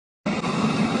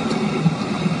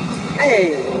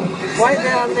Hey, right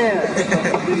down there.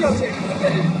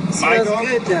 Michael,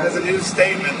 good down. there's a new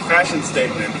statement, fashion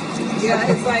statement. Yeah,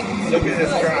 it's like, Look at this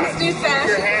dry. it's new fashion.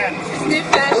 Your hand. It's new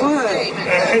fashion What? statement.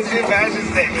 It's new fashion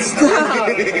statement. Stop.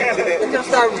 It's gonna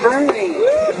start burning.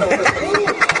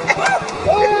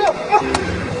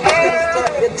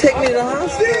 It'll take me to the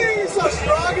hospital. It's so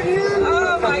strong in here.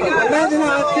 Oh my God. Imagine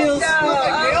how it feels.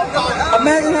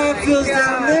 Imagine how it feels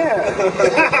down there.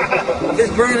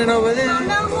 It's burning over there.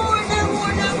 No more. Oh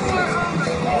my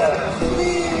God.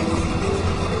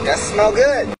 Please. That smell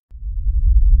good.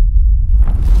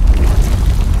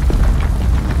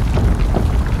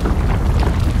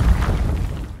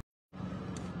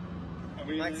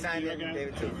 Mike Simon,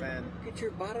 David T. fan. Get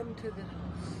your bottom to the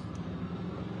house.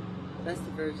 That's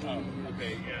the version you use.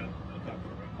 Okay, yeah.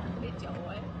 Get your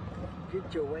way.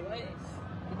 Get your waist.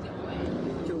 Get your way.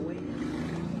 Get your waist.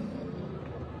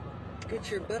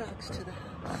 Get your buttocks to the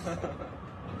house.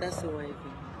 That's the way it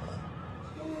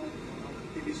goes.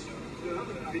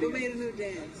 Who made a new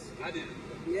dance? I did.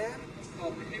 Yeah? It's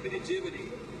called the Hibbity Jibbity.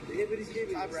 The hibbity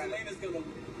jibbity. Selena's gonna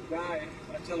die.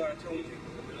 I tell her I told you.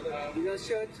 You gonna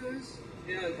show it to us?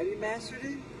 Yeah, Have you mastered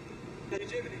it? Hibbity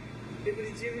Jibbity.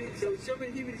 Hibbity jibbity. So show me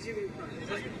the hibbity jibbity part.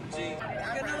 G. Okay,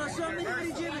 no, show me the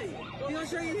hibbity jibbity. You gonna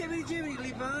show you the hibbity jibbity,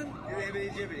 Levon? Hibbity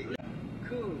jibbity.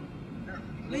 Cool.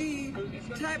 Lee,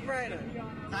 typewriter.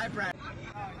 Typewriter.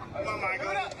 Come on, Michael.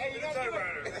 Hey, you got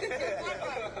typewriter.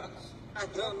 I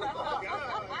don't know.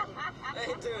 I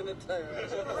ain't doing the typewriter.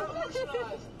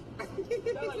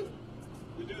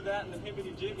 You do that in the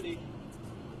Hibbity Jibbity, you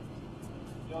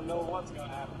don't know what's gonna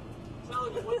happen.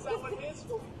 What's that one is?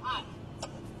 Hot.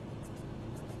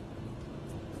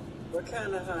 What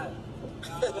kind of hot?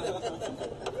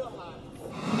 Real hot.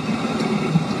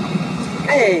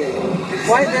 Hey,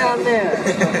 right down there.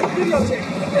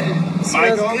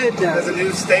 Michael, good down. there's a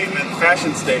new statement,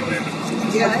 fashion statement.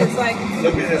 Yeah, it's like,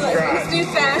 Look at this dry. it's new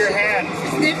fashion. Your hand.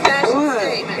 It's new fashion What?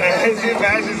 statement. It's new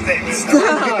fashion statement.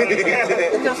 Stop.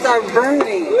 It's gonna start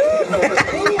burning.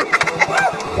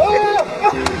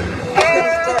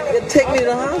 It'll take me to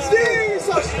the hospital. It's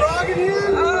so strong in here.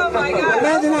 Oh my God.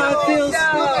 Imagine how it feels.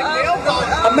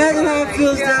 Imagine how it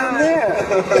feels down there.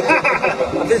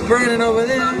 It's burning over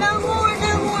there. No more.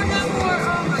 Oh my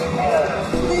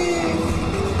God.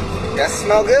 Please. That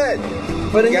smell good.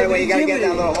 But You gotta get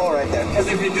that little hole right there. Because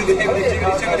if you do the Hibbity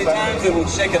Jibbity too many times, it will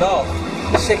shake it off.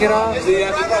 Shake it off. So you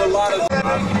have to put a lot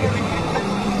of...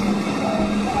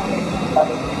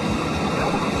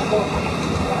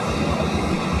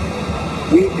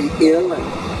 We be ill.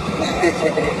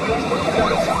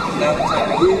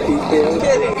 We be ill.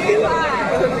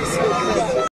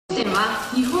 店は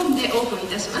日本でオープン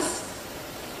いたします。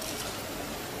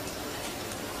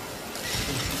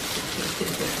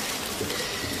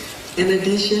In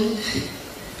addition,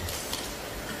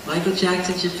 Michael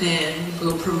Jackson Japan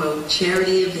will promote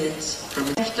charity events from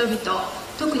人々、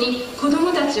特に子ど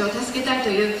もたちを助けたいと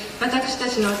いう私た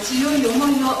ちの強い思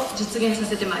いを実現さ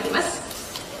せてまいります。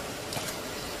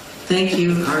Thank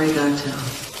you, arigato.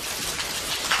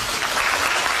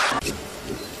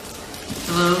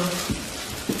 Hello.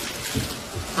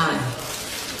 Hi.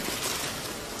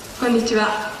 こんにち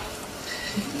は。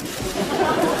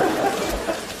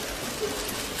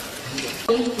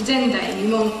前代未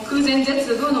聞、空前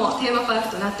絶後のテーマパーク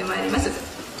となってまいります。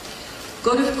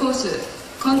ゴルフコー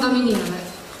ス、コンドミニアム、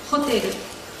ホテル、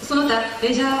その他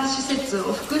レジャー施設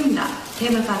を含んだテ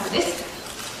ーマパークです。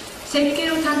設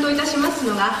計を担当いたします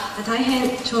のが大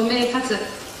変著名かつ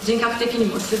人格的に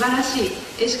も素晴らし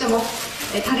い、しかも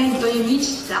タレントに満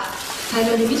ちた、才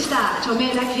能に満ちた著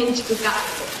名な建築家、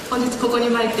本日ここに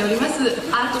参っております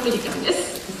アートミリカンで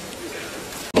す。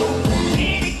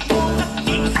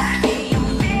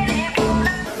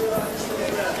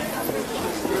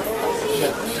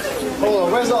Hold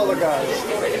on, where's all the guys?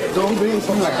 Don't be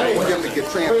something like that. You have to get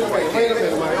transferred. Wait a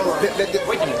minute, Mike. Hold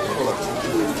on. Hold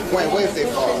on. Wait, where's they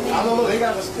fall? I don't know. They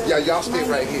got us. Yeah, y'all stay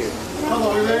right here. Hold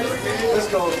on, we ready? Let's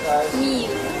go, guys.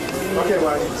 Okay,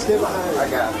 Mike. Stay behind. I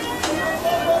got it.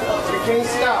 You can't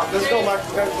stop. Let's go, Mike.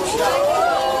 Let's stop.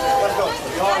 Let's go.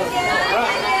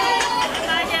 Right.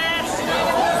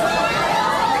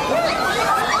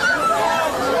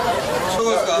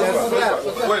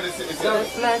 Wait, it's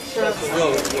Flat surface.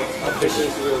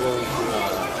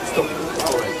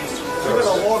 We're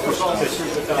gonna walk across the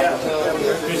street with that.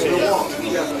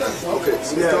 Yeah.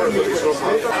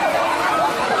 Okay.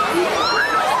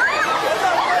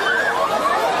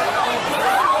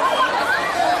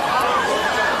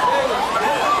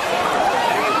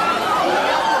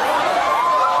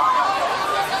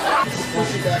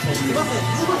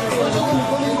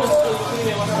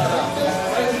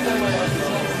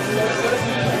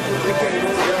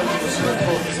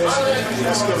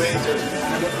 Let's go later.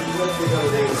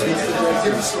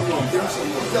 Give him some more. Give him some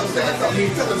more. Tell him back up.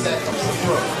 Tell him back up some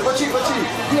more. What you?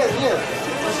 Yeah.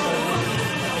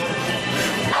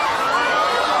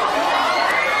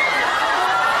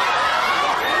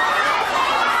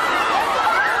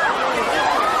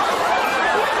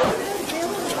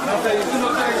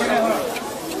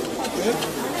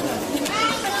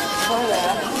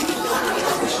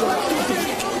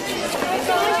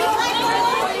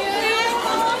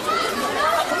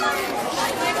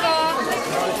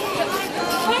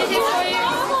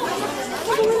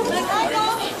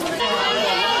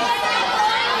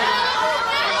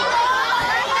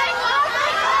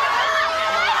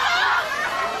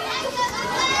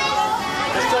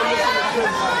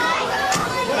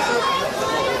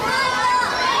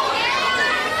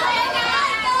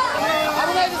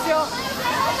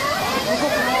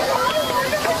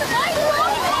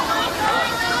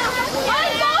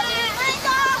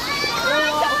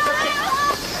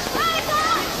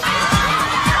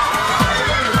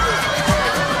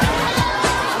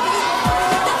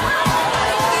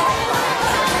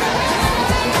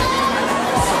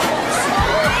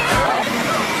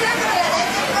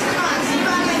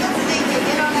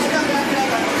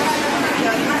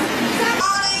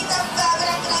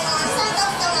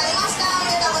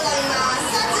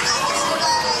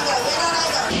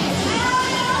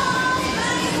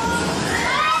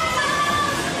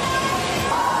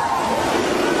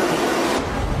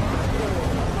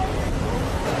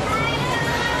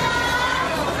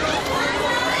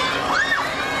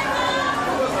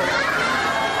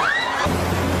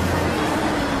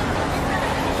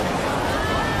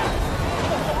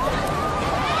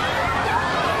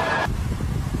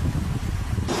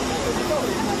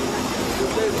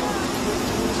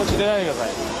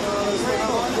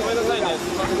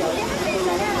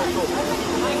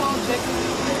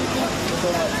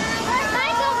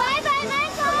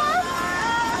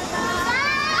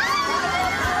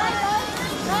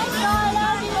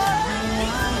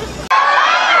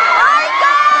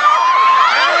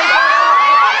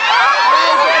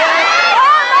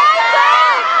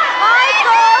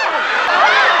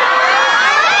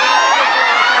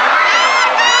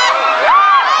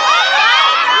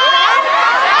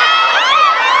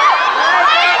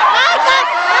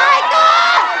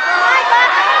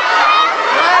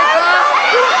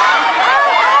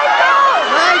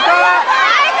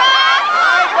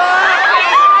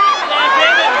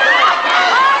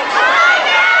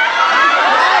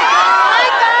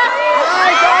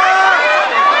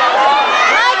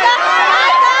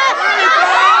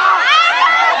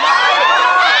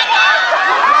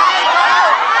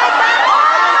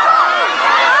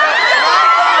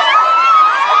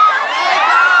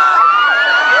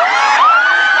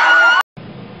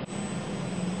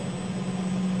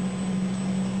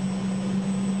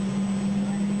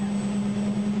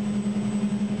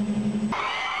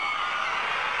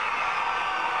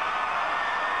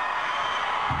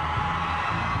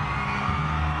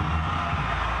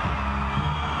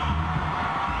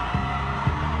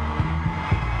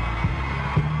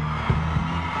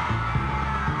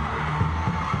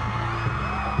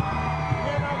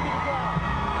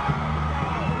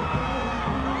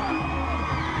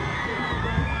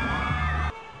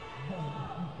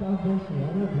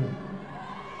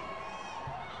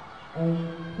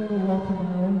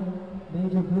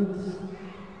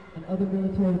 and other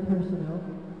military personnel.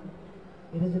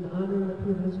 It is an honor and a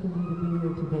privilege for me to be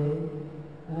here today,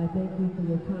 and I thank you for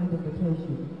your kind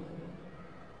invitation.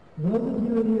 Those of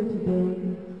you here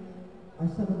today are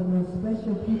some of the most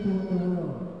special people in the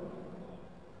world,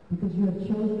 because you have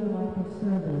chosen a life of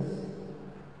service.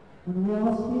 When we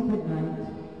all sleep at night,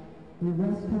 we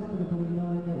rest comfortably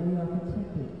knowing that we are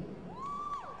protected.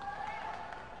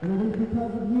 And it is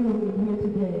because of you who are here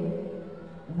today,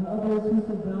 and others who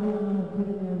so valiantly have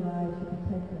given their lives to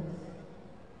protect us,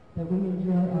 that we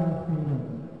enjoy our freedom.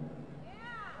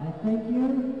 I thank you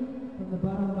from the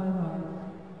bottom of my heart.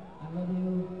 I love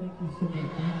you. Thank you so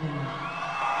much.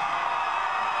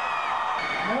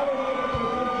 Now we're going to the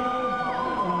questions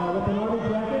with an order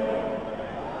bracket.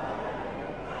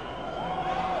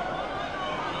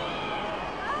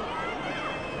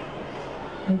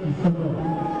 Thank you so much.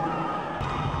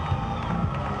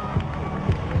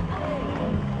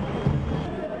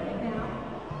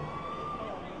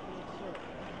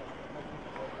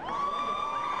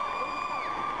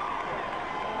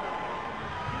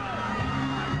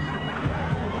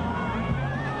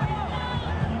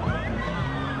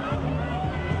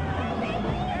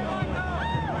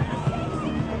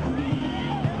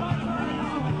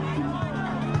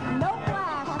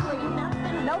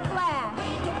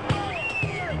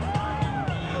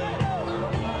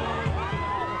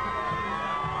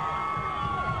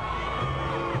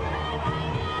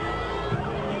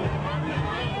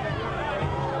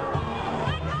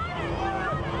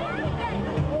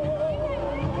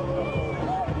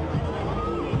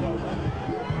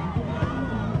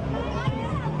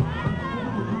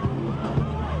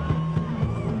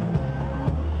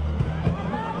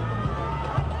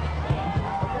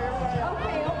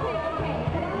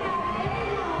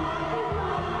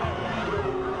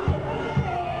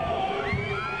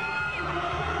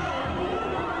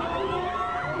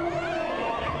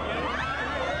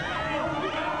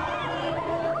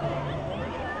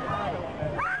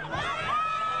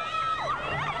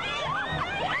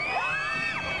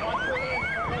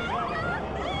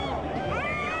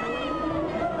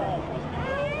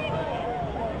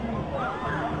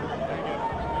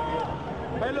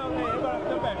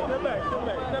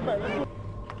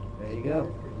 There you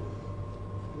go.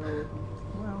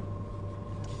 Well,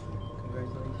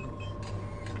 congratulations.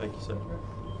 Thank you, sir.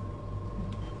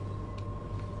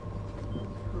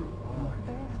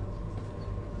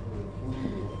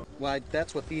 Well,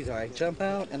 that's what these are. I jump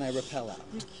out and I rappel out.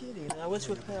 You're kidding. Now, what's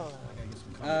rappel?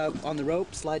 On the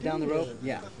rope, slide down the rope.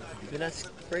 Yeah. You're not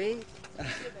afraid? I'm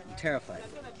terrified.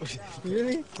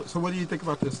 Really? So what do you think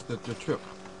about this, the trip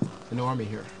in the Army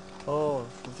here? Oh,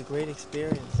 it was a great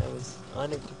experience. I was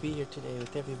honored to be here today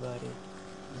with everybody.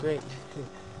 Great.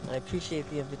 I appreciate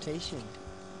the invitation.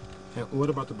 And what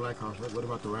about the Black House? What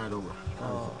about the ride over?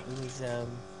 Oh,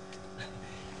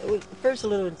 it was first a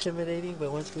little intimidating,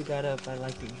 but once we got up, I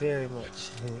liked it very much.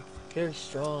 Very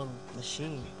strong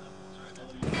machine.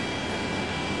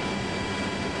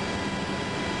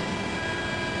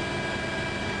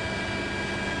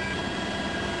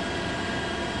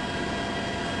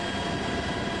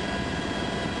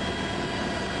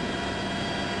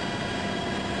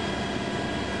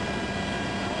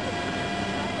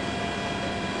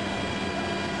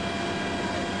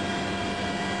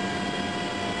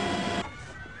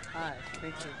 Hi,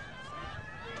 thank you.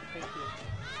 Thank you.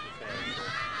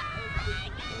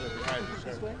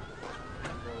 This way?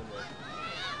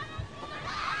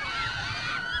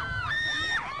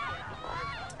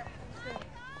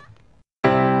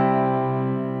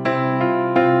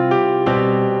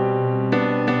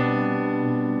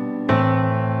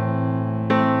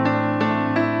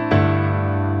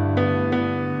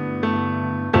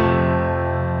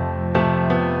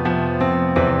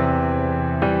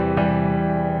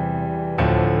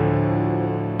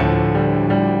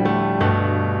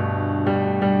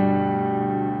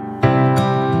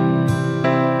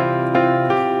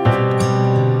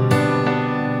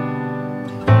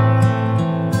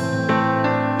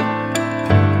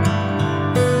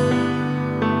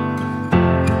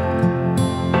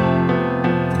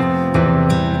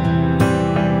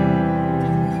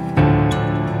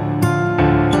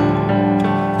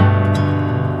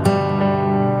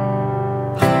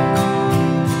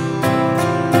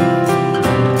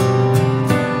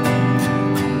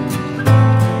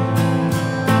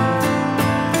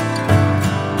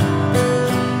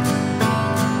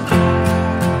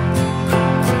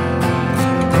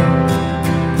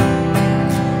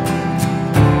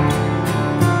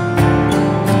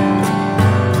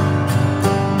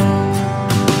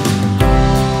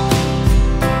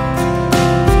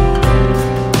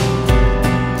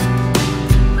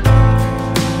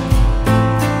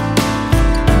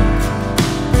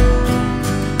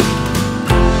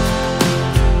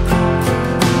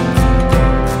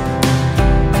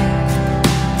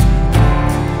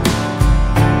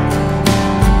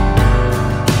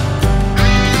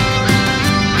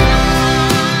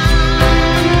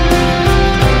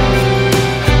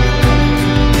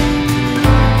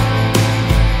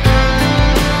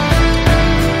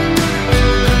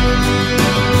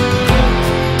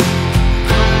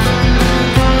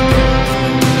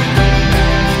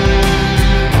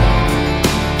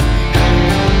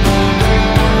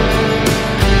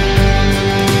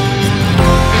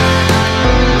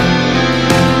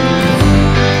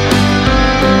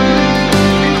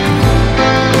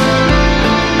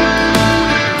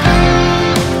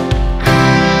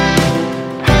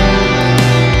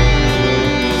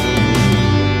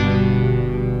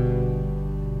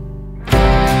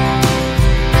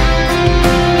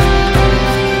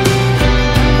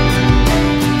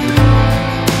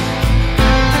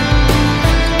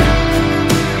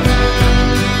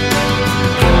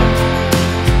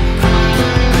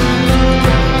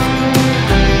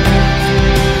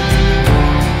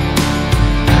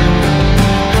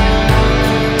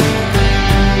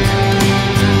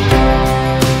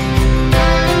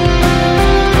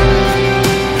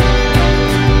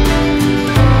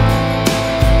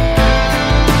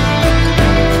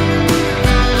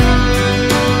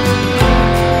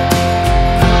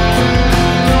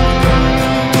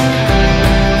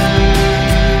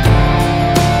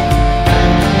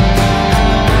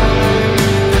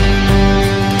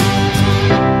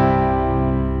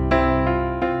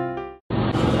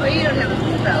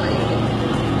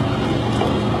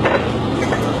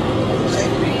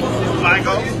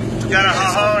 Got a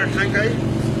ho-ho or a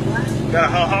Twinkie? Got a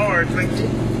ho-ho or a Twinkie?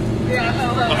 Yeah,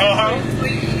 A ho-ho?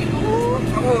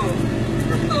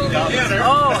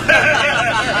 Oh!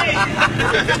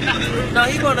 No,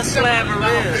 he want to slam her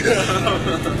wrist.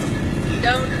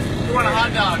 Don't. You want a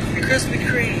hot dog? The Krispy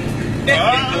Kreme.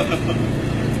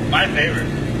 My favorite.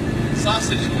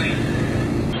 Sausage queen.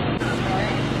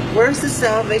 Where's the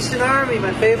Salvation Army?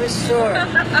 My favorite store.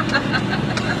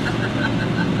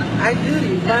 I do.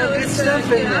 You find good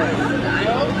stuff in there.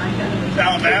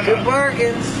 Alabama. Good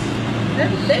bargains.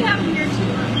 They have them here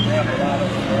too.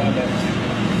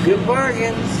 Good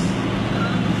bargains.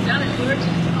 Down in Georgia,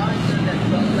 Arlington, that's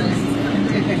well placed.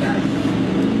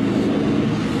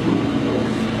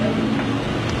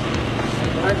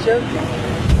 I'm joking.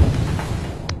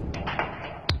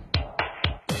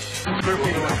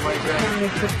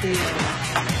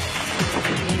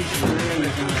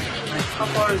 How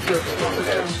far is it?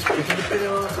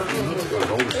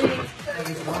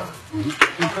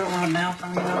 You put one now for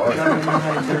me now? I don't know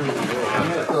how to do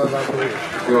it.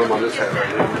 You want this hat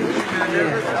right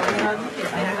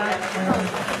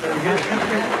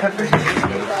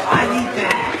I need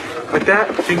that. Like that?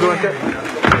 You can go like that?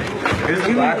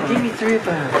 Give me 3 of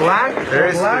them. Black? There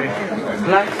is black.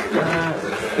 Black.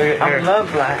 I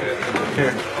love black.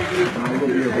 Here.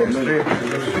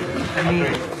 I need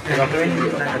it. Like a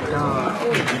dog.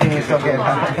 Can you still get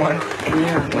that one?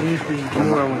 Yeah, I need the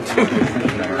more ones.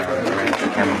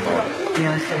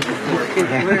 Yeah,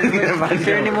 is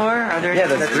there any more? Are there? Yeah,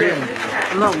 that's green.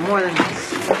 No, more than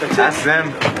this. Ask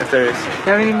them if there is.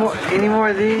 Have any more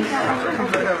of these?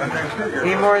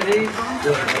 Any more of these?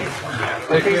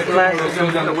 I think the last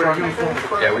one on the truck.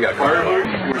 Yeah, we got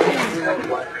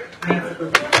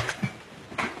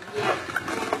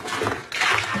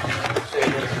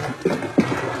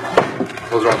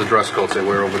Those are all the dress coats they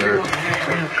wear over there.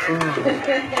 Yeah, cool.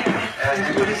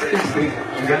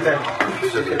 Get that.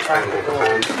 These are the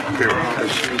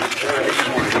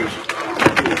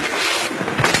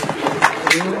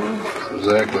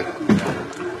Exactly.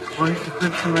 Why don't you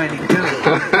put somebody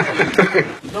good?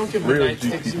 Don't give me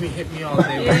nightsticks, you be hitting me all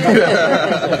day.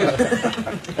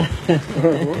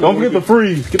 Don't forget the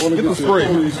freeze. Get the spray.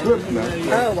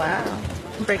 Oh, wow.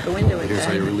 Break a window with Here's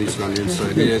how that. you release it on the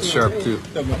inside. Yeah, it's sharp too.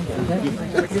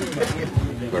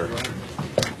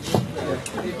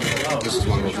 This is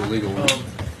one of those illegal ones.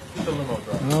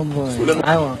 Oh boy,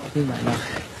 I won't do my mouth.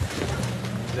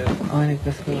 Oh, I think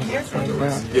this goes upside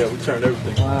down. Yeah, we turned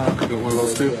everything. Wow. You got one of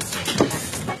those too?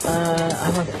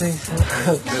 I don't think so.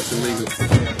 That's illegal.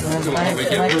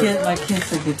 My kids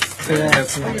are good for that.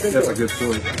 That's a good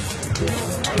feeling.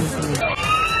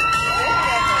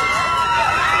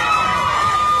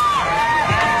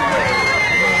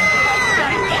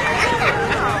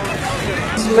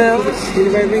 Smells?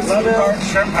 Anybody bring smells?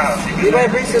 Anybody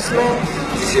bring some smells?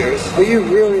 Cheers. Are you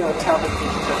really on top of it?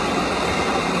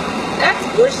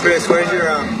 Chris, where's your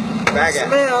bag at?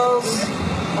 Smells.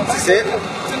 Is this it?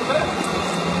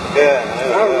 Yeah.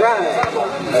 Alright. I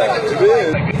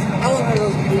want one of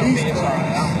those police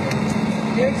cars.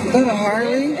 Is that a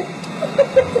Harley?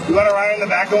 You want to ride in the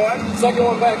back of one? Second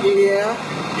one back. Yeah.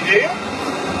 You do?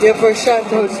 Yeah, for a shot at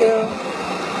the hotel.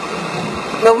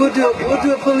 No, we'll do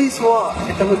a police walk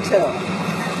at the hotel.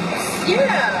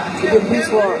 Yeah. We'll do a police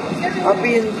walk. I'll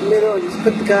be in the middle and just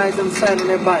put the guys on the side of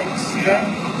their bikes. Okay?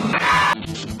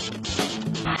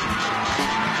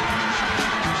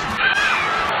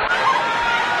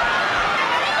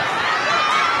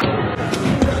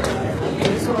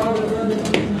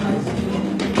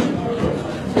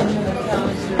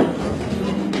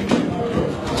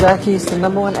 Jackie's the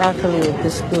 #1 athlete at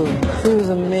this school. She was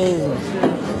amazing.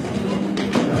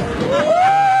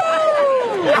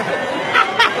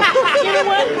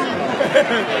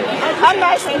 I'm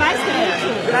nice to meet you.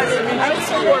 Nice to meet you. I'm a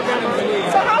board member.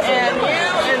 And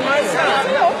you and my son.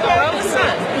 Okay. I'm the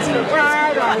son.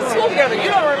 Right on. School together. You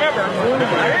don't remember. I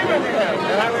remember him.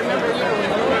 And I remember you.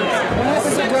 What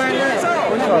happened to Garnett?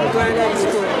 What happened to Garnett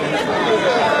school?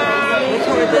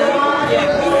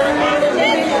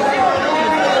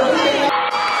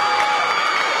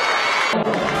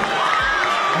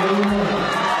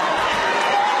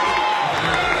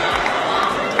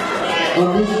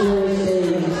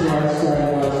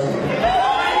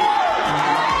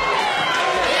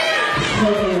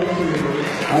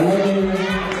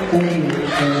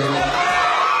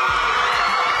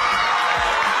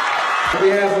 On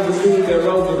behalf of the students at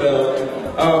Roosevelt,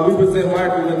 we present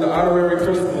Michael with the Honorary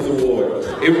Principal's Award.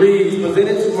 It reads,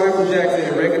 presented to Michael Jackson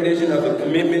in recognition of the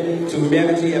commitment to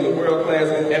humanity and a world-class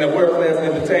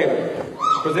entertainer.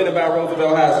 Presented by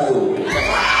Roosevelt High School.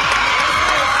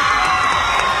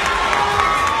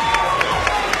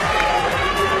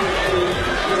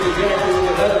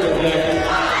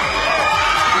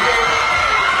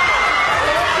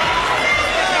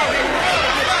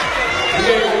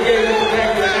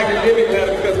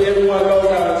 Everyone knows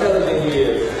how intelligent he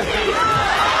is.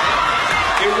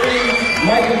 It reads,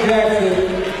 Michael Jackson,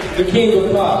 the king of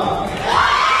pop.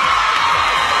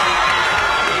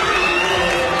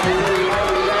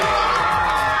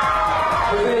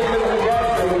 Presenting Michael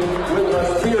Jackson with a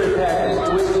serious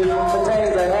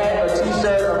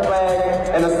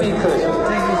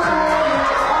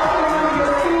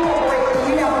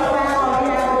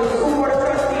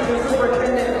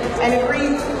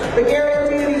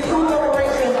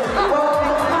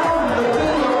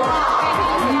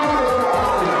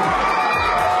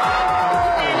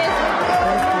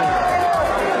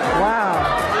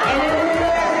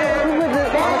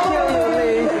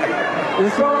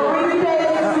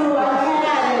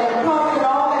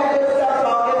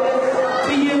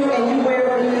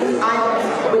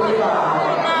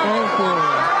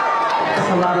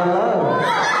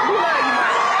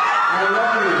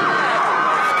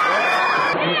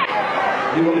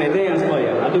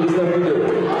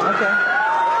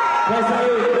Merci à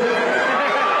eux.